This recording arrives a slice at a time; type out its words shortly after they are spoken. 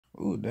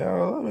Ooh,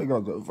 damn, that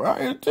got the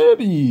fire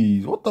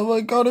titties. What the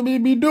fuck gotta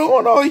be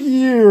doing out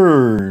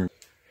here?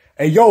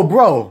 Hey, yo,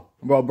 bro.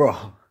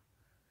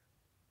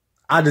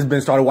 I just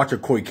been started watching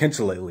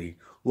CoryxKenshin lately.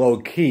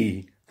 Low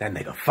key, that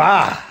nigga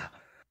fire.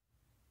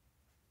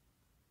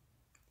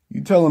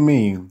 You telling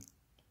me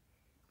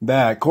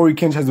that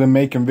CoryxKenshin has been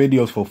making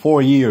videos for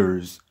 4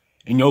 years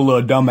and your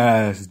little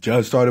dumbass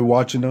just started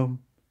watching them?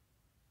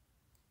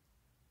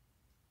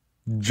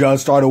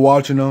 Just started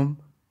watching them?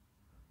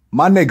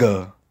 My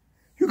nigga,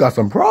 you got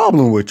some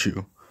problem with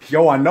you.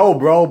 Yo, I know,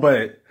 bro,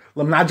 but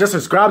I just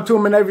subscribed to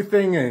him and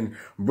everything, and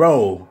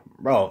bro,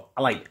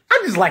 I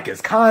just like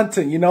his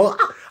content, you know?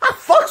 I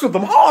fucks with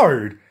him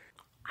hard.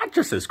 I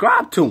just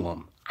subscribed to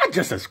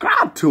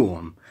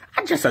him.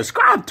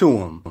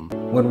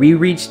 When we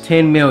reach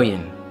 10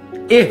 million,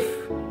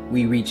 if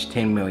we reach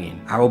 10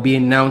 million, I will be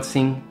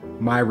announcing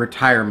my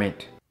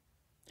retirement.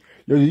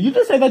 Yo, did you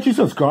just say that you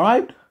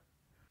subscribed?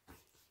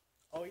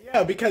 Oh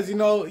yeah, because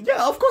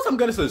of course I'm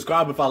gonna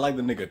subscribe if I like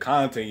the nigga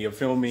content, you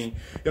feel me?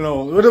 You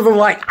know, what if I'm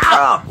like,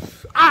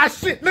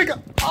 shit,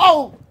 nigga,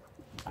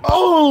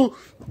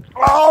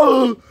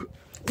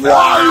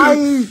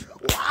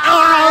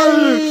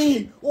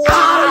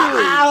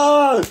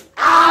 why?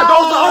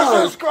 Don't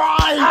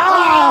unsubscribe!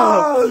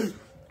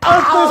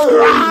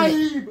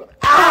 Unsubscribe!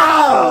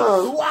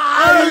 Why?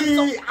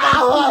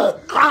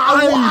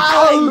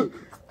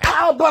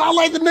 But I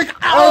like the nigga.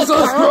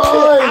 Unsubscribe!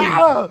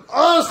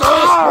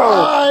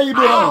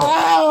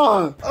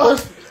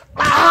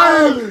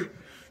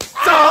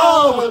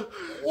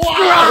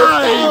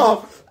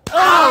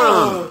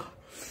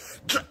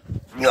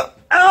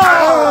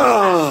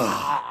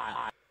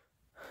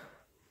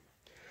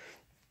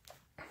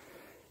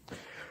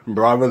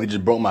 Bro, I really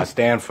just broke my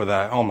stand for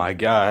that. Oh my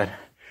God.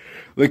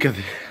 Look at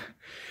this.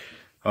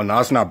 Oh no,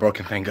 it's not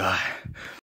broken, thank God.